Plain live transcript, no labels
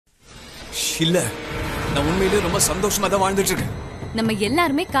இல்ல, நான் உண்மையிலேயே ரொம்ப சந்தோஷமா தான் வாழ்ந்துட்டு இருக்கேன். நம்ம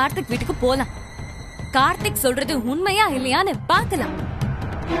எல்லாருமே கார்த்திக் வீட்டுக்கு போலாம். கார்த்திக் சொல்றது உண்மையா இல்லையான்னு பார்க்கலாம்.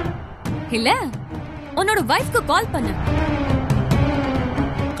 இல்ல உன்னோட வைஃப்க்கு கால் பண்ணு.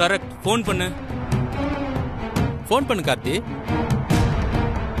 கரெக்ட், ஃபோன் பண்ணு. ஃபோன் பண்ணு Karthi.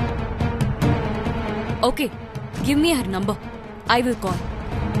 Okay, give me her number. I will call.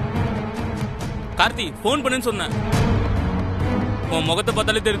 Karthi, phone பண்ணுன்னு சொன்னேன். உன் முகத்தை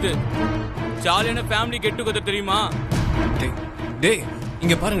பார்த்தாலே தெரியுது. ஜாலியான ஃபேமிலி கெட் டுகெதர் தெரியுமா? டேய்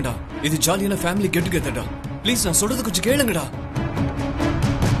இங்க பாருங்கடா, இது ஜாலியான ஃபேமிலி கெட் டுகெதர்டா. ப்ளீஸ் நான் சொல்றது கொஞ்சம் கேளுங்கடா.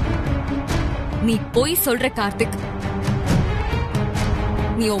 நீ போய் சொல்ற கார்த்திக்.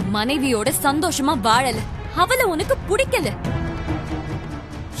 நீ உன் மனைவியோட சந்தோஷமா வாழல. அவளை உனக்கு பிடிக்கல.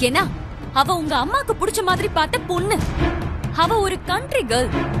 ஏன்னா அவ உங்க அம்மாக்கு பிடிச்ச மாதிரி பார்த்த பொண்ணு. அவ ஒரு கண்ட்ரி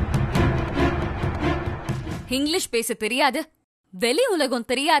கேர்ள். இங்கிலீஷ் பேச தெரியாது, வெளி உலகம்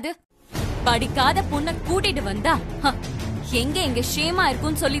தெரியாது. படிக்காத பொண்ண கூட்டிட்டு வந்தா எங்க எங்க ஷேமா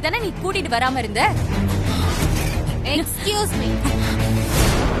இருக்கும்னு சொல்லி தானே நீ கூட்டிட்டு வராம இருந்த. Excuse me.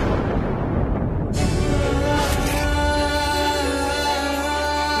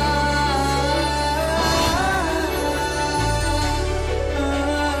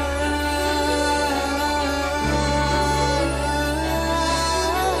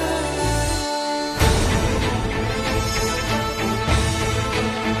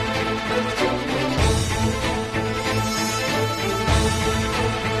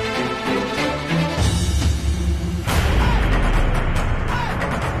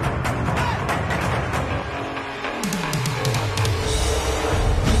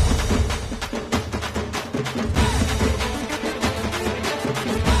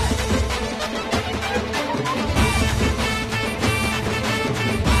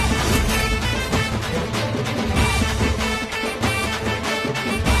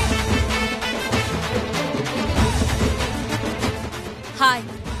 Hi,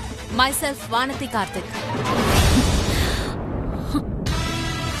 myself Vanathi Karthik.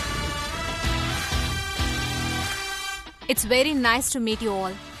 It's very nice to meet you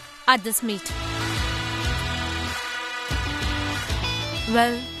all at this meet.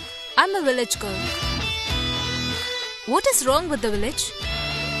 Well, I'm a village girl. What is wrong with the village?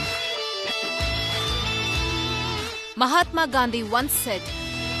 Mahatma Gandhi once said,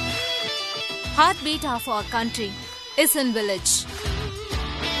 "Heartbeat of our country is in village."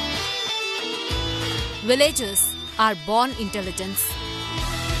 Villagers are born intelligence,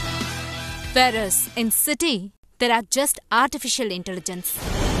 whereas in city there are just artificial intelligence.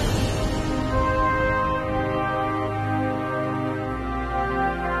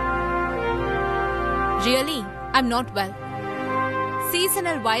 Really, I'm not well.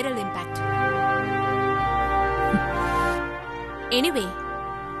 Seasonal viral impact. Anyway,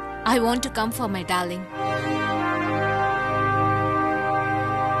 I want to come for my darling.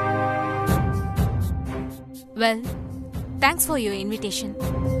 Well, thanks for your invitation.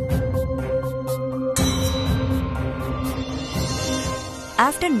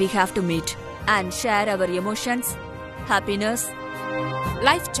 Often we have to meet and share our emotions, happiness,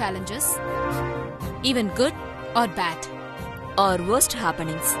 Life challenges, even good or bad, or worst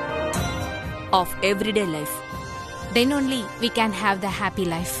happenings of everyday life. then only we can have the happy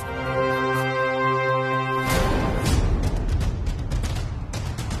life.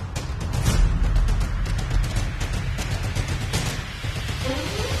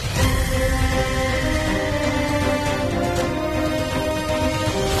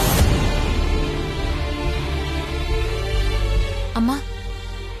 அம்மா,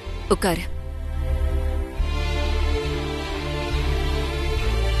 உட்காரு.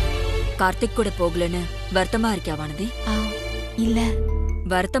 கார்த்திக் கூட போகலன்னு வருத்தமா இருக்கியா வானதி? இல்ல.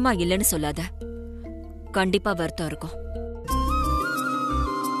 வருத்தமா இல்லன்னு சொல்லாத. கண்டிப்பா வருத்தம் இருக்கும்.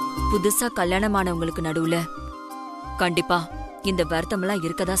 புதுசா கல்யாணமானவங்களுக்கு நடுவுல கண்டிப்பா இந்த வருத்தம்லாம்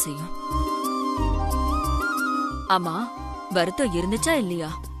இருக்கதா செய்யும். ஆமா, வருத்தம் இருந்துச்சா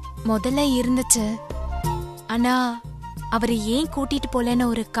இல்லையா? முதல்ல இருந்துச்சு. ஆனா அவரை ஏன் கூட்டிட்டு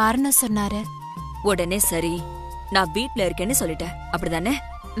போலன்னு ஒரு காரணம் சொன்னாரு. உடனே சரி, நான் வீட்ல இருக்கேன்னு சொல்லிட்டேன். அப்படிதானே?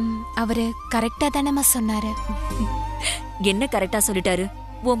 அவரு கரெக்டா தானம்மா சொன்னாரு. என்ன கரெக்டா சொல்லிட்டாரு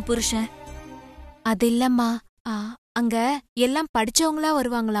உன் புருஷன்? அது இல்லம்மா, அங்க எல்லாம் படிச்சவங்களா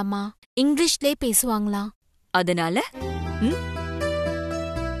வருவாங்களாமா, இங்கிலீஷ்லயே பேசுவாங்களாம். அதனால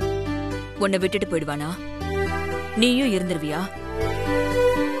உன்னை விட்டுட்டு போயிடுவானா? நீயும் இருந்துருவியா?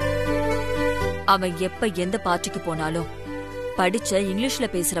 அவன் எப்ப எந்த பார்ட்டிக்கு போனாலும் படிச்ச இங்கிலீஷ்ல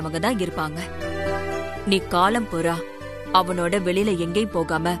பேசுறவங்க தான் இருப்பாங்க. நீ காலம் பூரா அவனோட வெளியில எங்கேயும்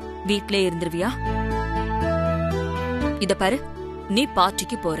போகாம வீட்ல இருந்துருவியா? இத பாரு, நீ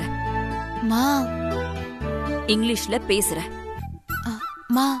பார்ட்டிக்கு போற, மா இங்கிலீஷ்ல பேசுற.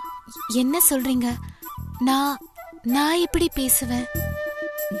 மா என்ன சொல்றீங்க? நான் எப்படி பேசுவேன்?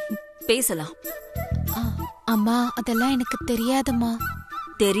 பேசலாம். அம்மா அதெல்லாம் எனக்கு தெரியாதுமா.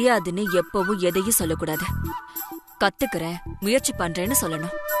 தெரியாதுன்னு எப்பவும் எதையும் சொல்லக்கூடாது. கத்துக்கிறேன், முயற்சி பண்றேன்னு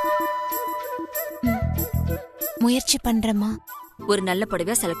சொல்லணும். முயற்சி பண்றேம்மா. ஒரு நல்ல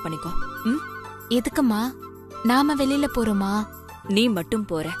புடவையா செலக்ட் பண்ணிக்கோ. எதுக்குமா? நாம வெளியில போறோமா? நீ மட்டும்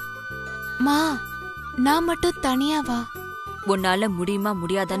போற. மா நான் மட்டும் தனியாவா? உன்னால முடியுமா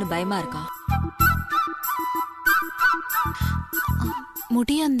முடியாதான்னு பயமா இருக்கா?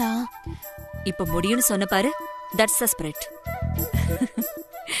 முடியும்தான். இப்ப முடியும்னு சொன்ன பாரு. That's a spirit.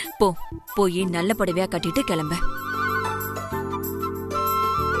 போய் நல்ல புடவையா கட்டிட்டு கிளம்ப.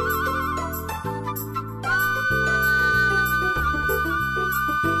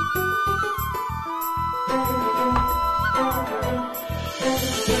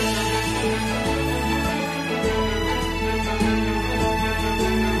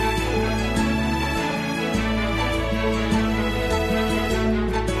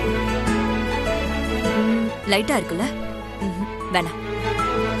 லைட்டா இருக்குல்ல? வேணாம்.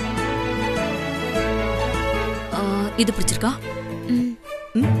 இது பிடிச்சிருக்கா?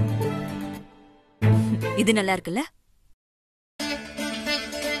 இது நல்லா இருக்குல்ல?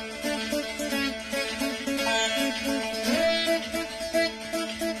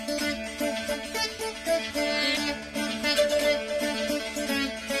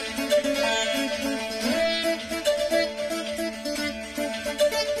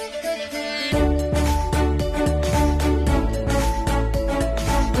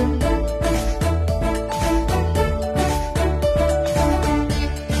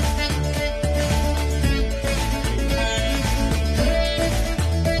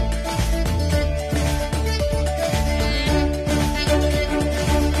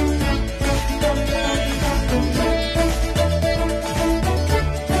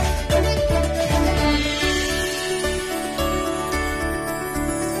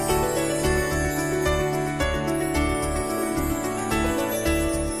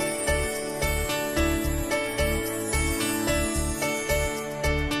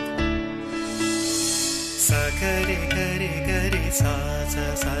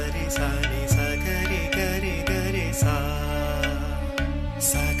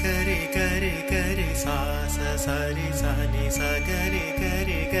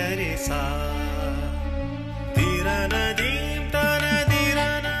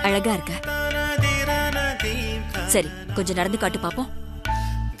 அழகா இருக்க. சரி, கொஞ்சம் நடந்து காட்டு பாப்போம்.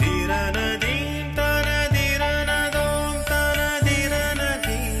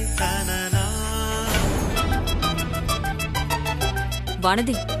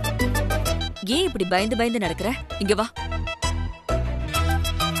 வானதி, ஏன் இப்படி பயந்து பயந்து நடக்கிற? இங்க வா.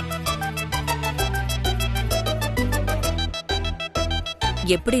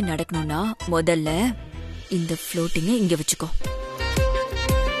 எப்படி நடக்கணும்னா முதல்ல இந்த ஃப்ளோட்டிங்க இங்க வச்சுக்கோ.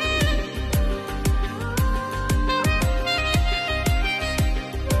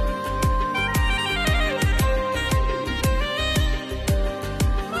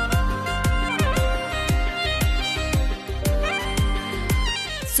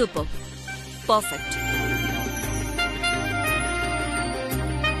 Super, perfect.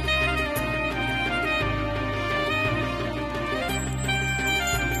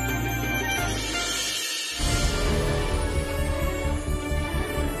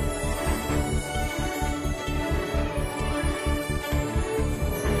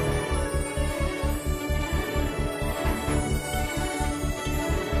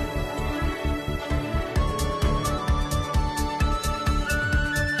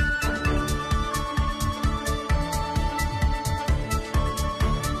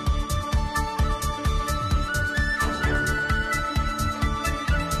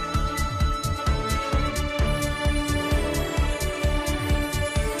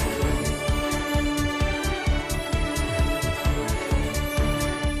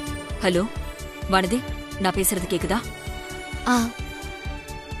 ஹலோ வானதி, நான் பேசுறது கேக்குதா?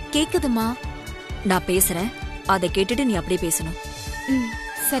 கேக்குதுமா. நான் பேசுறேன், அதை கேட்டுட்டு நீ அப்படியே பேசணும்.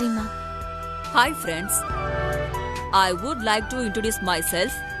 சரிம்மா. Hi friends, I would like to introduce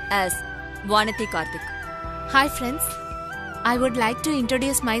myself as Vanathi Karthik. Hi friends, I would like to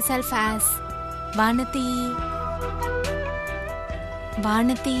introduce myself as Vanathi.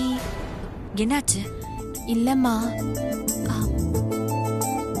 Vanathi. என்னாச்சு? இல்லம்மா,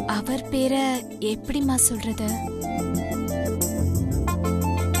 அவர் பேரை எப்படிமா சொல்றது?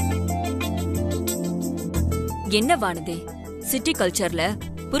 என்ன வானதி, சிட்டி கல்ச்சர்ல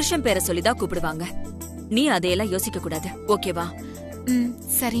புருஷன் பேரை சொல்லிதான் கூப்பிடுவாங்க. நீ அதையெல்லாம் யோசிக்க கூடாது, ஓகேவா?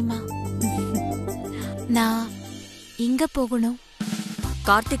 சரிம்மா. நான் எங்க போகணும்?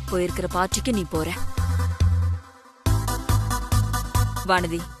 கார்த்திக் போயிருக்கிற பார்ட்டிக்கு நீ போற.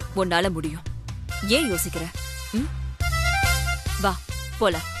 வானதி, உன்னால முடியும். ஏன் யோசிக்கிற? வா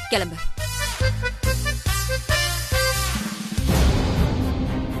போலாம், கிளம்பு.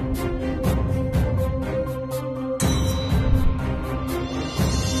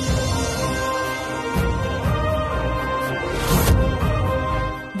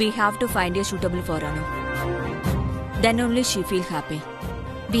 We have to find a suitable for Anu. Then only she feel happy.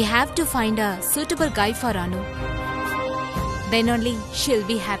 We have to find a suitable guy for Anu. Then only she'll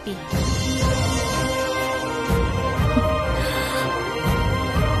be happy.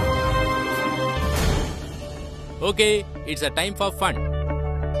 Okay, it's a time for fun.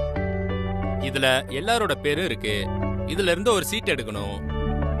 இதுல எல்லாரோட பேரும் இருக்கு. இதுல இருந்து ஒரு seat எடுக்கணும்.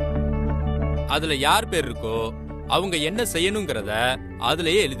 அதுல யார் பேர் இருக்கோ அவங்க என்ன செய்யணுங்கிறத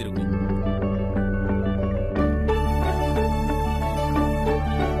அதுலயே எழுதிருக்கும்.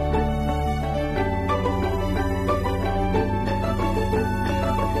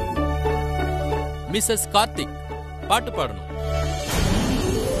 மிஸ்ஸஸ் கார்த்திக் பாட்டு பாடணும்.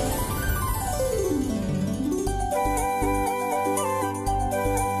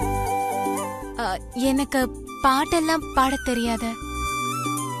 எனக்கு பாட்டெல்லாம் பாட தெரியாத.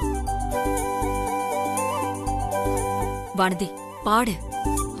 வானதி, பாடு.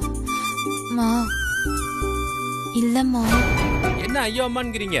 மா இல்லம்மா. என்ன ஐயோ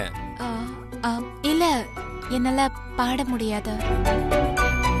அம்மாங்கிறீங்க? இல்ல, என்னால பாட முடியாத.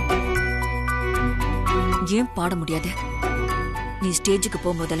 ஏன் பாட முடியாது? நீ ஸ்டேஜுக்கு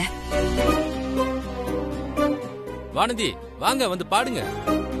போ முதல்ல. வானதி, வாங்க வந்து பாடுங்க.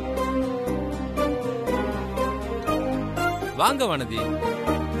 வாங்க வானதி.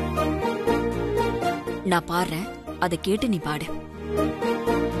 நான் பாடுறேன், அதை கேட்டு நீ பாடு.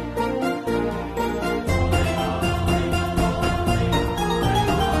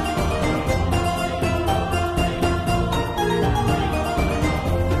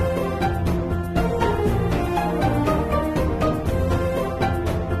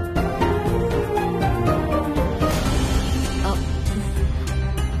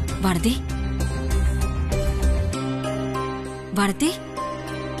 வானதி, வானதி,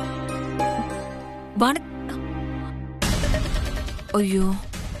 வானதி. ஐயோ,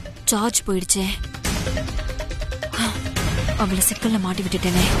 சார்ஜ் போயிடுச்சே. அவளை சிக்கல்ல மாட்டி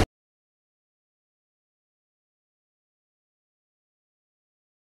விட்டுட்டேனே.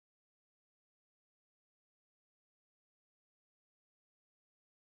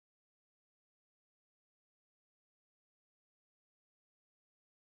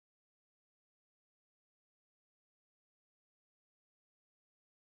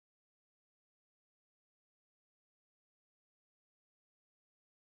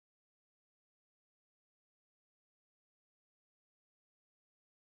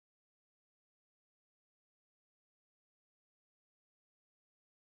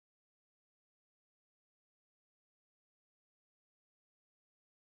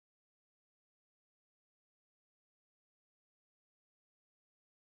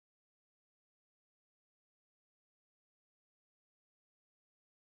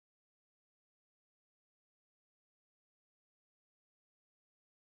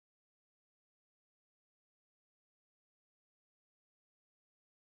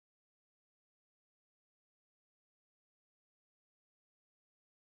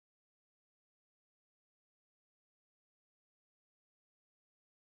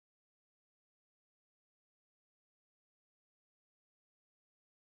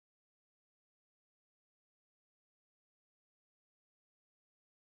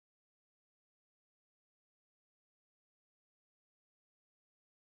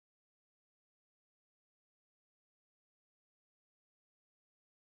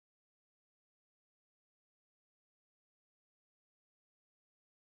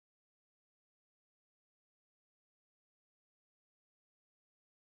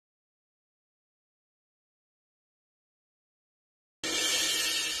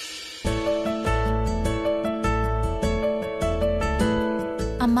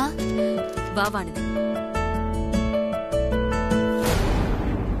 அம்மா, வா வானதி.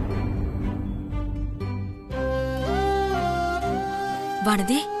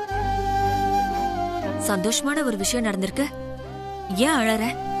 வானதி, சந்தோஷமான ஒரு விஷயம் நடந்திருக்கு. ஏன் அழற?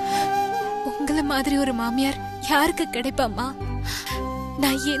 உங்களை மாதிரி ஒரு மாமியார் யாருக்கு கிடைப்பாம்மா?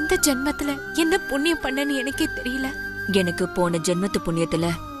 நான் எந்த ஜென்மத்துல என்ன புண்ணியம் பண்ணேன்னு எனக்கே தெரியல. எனக்கு போன ஜென்மத்து புண்ணியத்துல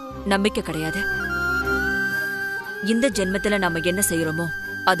நம்பிக்கை கிடையாது. இந்த ஜென்மத்துல நாம என்ன செய்யறோமோ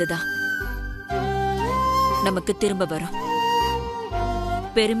அதுதான் நமக்கு திரும்ப வரும்.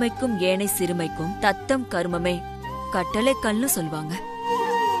 பெருமைக்கும் ஏனை சிறுமைக்கும் தத்தம் கருமமே கட்டளை கல்னு சொல்லுவாங்க.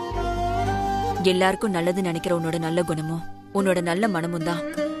 எல்லாருக்கும் நல்லது நினைக்கிற உன்னோட நல்ல குணமும் உன்னோட நல்ல மனமும் தான்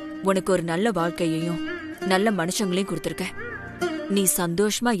உனக்கு ஒரு நல்ல வாழ்க்கையையும் நல்ல மனுஷங்களையும் கொடுத்திருக்க. நீ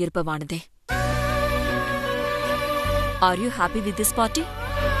சந்தோஷமா இருப்ப வானதே. Are you happy with this party?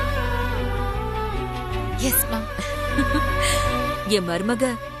 Yes, ma'am. என் மருமக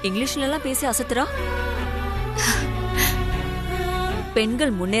இங்கிலீஷ்ல எல்லாம் பேசி அசத்துறா.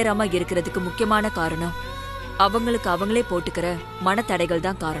 பெண்கள் முன்னேறாம இருக்கிறதுக்கு முக்கியமான காரணம் அவங்களுக்கு அவங்களே போட்டுக்கிற மனத்தடைகள்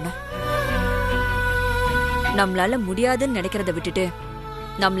தான் காரணம். நம்மளால முடியாதுன்னு நினைக்கிறத விட்டுட்டு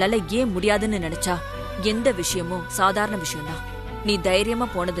நம்மளால ஏன் முடியாதுன்னு நினைச்சா எந்த விஷயமும் சாதாரண விஷயம்தான். நீ தைரியமா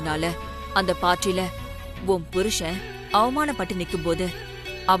போனதுனால அந்த பார்ட்டில உன் புருஷன் அவமானப்பட்டு நிக்கும் போது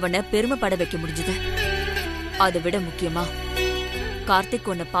அவனை பெருமைப்பட வைக்க முடிஞ்சது. அதை விட முக்கியமா கார்த்திக்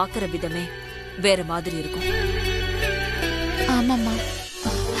உன்னை பாக்குற விதமே வேற மாதிரி இருக்கும். ஆமாம்மா.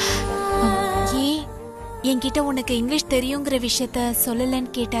 ஏன் என்கிட்ட உனக்கு இங்கிலீஷ் தெரியுங்கிற விஷயத்த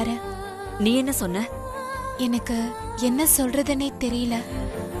சொல்லலன்னு கேட்டாரு. நீ என்ன சொன்ன? எனக்கு என்ன சொல்றதுன்னே தெரியல.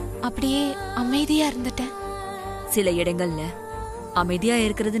 அப்படியே அமைதியா இருந்துட்டேன். சில இடங்கள்ல அமைதியா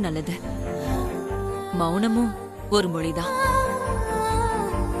இருக்கிறது நல்லது. மௌனமும் ஒரு மொழிதான்.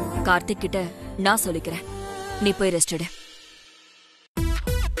 கார்த்திக் கிட்ட நான் சொல்லிக்கிறேன், நீ போய் ரெஸ்ட் எடு.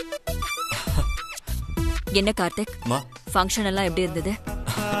 என்ன கார்த்திக், ஃபங்க்ஷன் எல்லாம் எப்படி இருந்தது?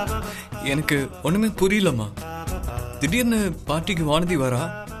 எனக்கு ஒண்ணுமே புரியலம்மா. திடீர்னு பார்ட்டிக்கு வானதி வரா.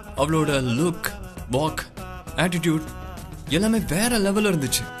 அவளோட லுக், வாக், ஆட்டிடியூட் எல்லாமே வேற லெவல்ல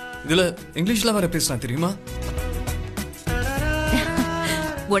இருந்துச்சு. இதுல இங்கிலீஷ்ல வர பேசலாம் தெரியுமா?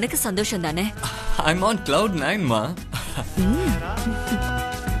 உனக்கு சந்தோஷம் தானே? I'm on cloud 9 மா.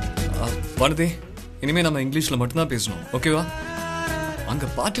 வானதி, இனிமே நம்ம இங்கிலீஷ்ல மட்டும்தான் பேசணும், ஓகேவா? அங்க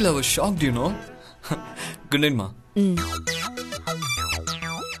பார்ட்டில அவ shocked, you know. Good night மா.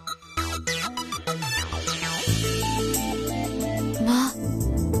 மா,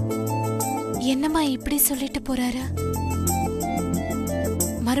 என்னம்மா இப்படி சொல்லிட்டு போறாரு?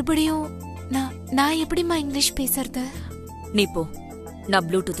 மறுபடியும் நான் எப்படிமா இங்கிலீஷ் பேசுறது? நீ போ, நான்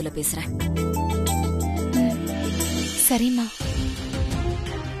ப்ளூடூத்ல பேசுறேன். சரிம்மா.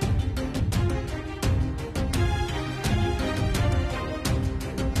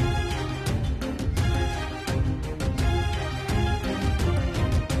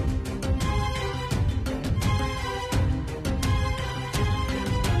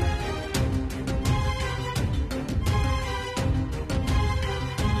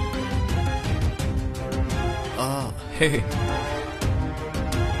 Hey.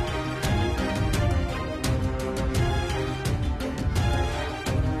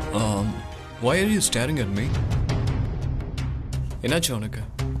 Why are you staring at me? என்னாச்சு உனக்கு?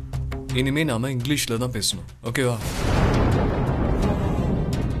 இனிமே நாம இங்கிலீஷ்ல தான் பேசணும், ஓகேவா?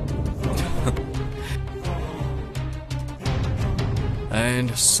 And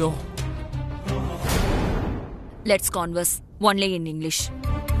so let's converse only in English.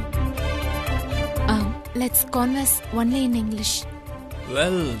 Let's converse only in English.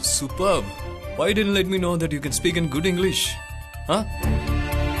 Well, superb. Why didn't let me know that you can speak in good English? Huh?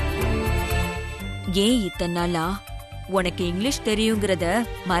 ஏன் இத்தனை நாளா உனக்கு இங்கிலீஷ் தெரியுங்கிறத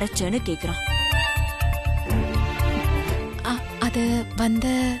மறைச்சேன்னு கேக்குறான். அது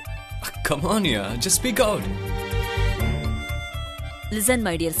வந்து Come on, yeah. Just speak out. Listen,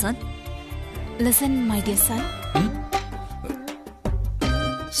 my dear son. Listen, my dear son.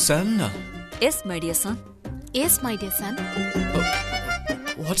 Son? Yes, my dear son. Yes, my dear son.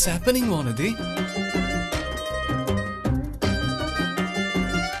 What's happening, Vanathi?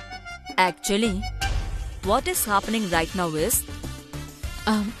 Actually, what is happening right now is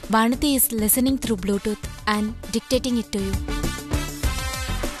Vanathi is listening through Bluetooth and dictating it to you.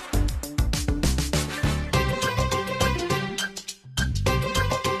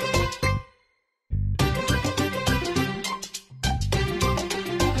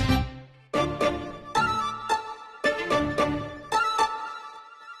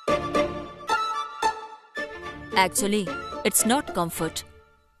 Actually, it's not comfort,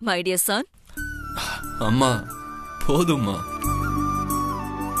 my dear son. அம்மா, போதும்மா.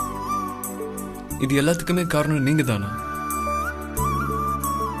 இது எல்லாத்துக்குமே காரணம் நீங்க தானா?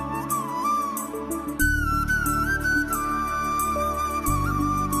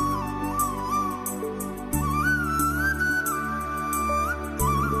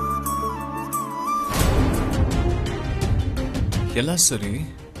 எல்லாம் சரி.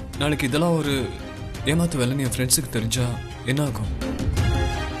 நாளைக்கு இதெல்லாம் ஒரு ஏமாத்து வேலைன்னு என் ஃப்ரெண்ட்ஸுக்கு தெரிஞ்சா என்ன ஆகும்?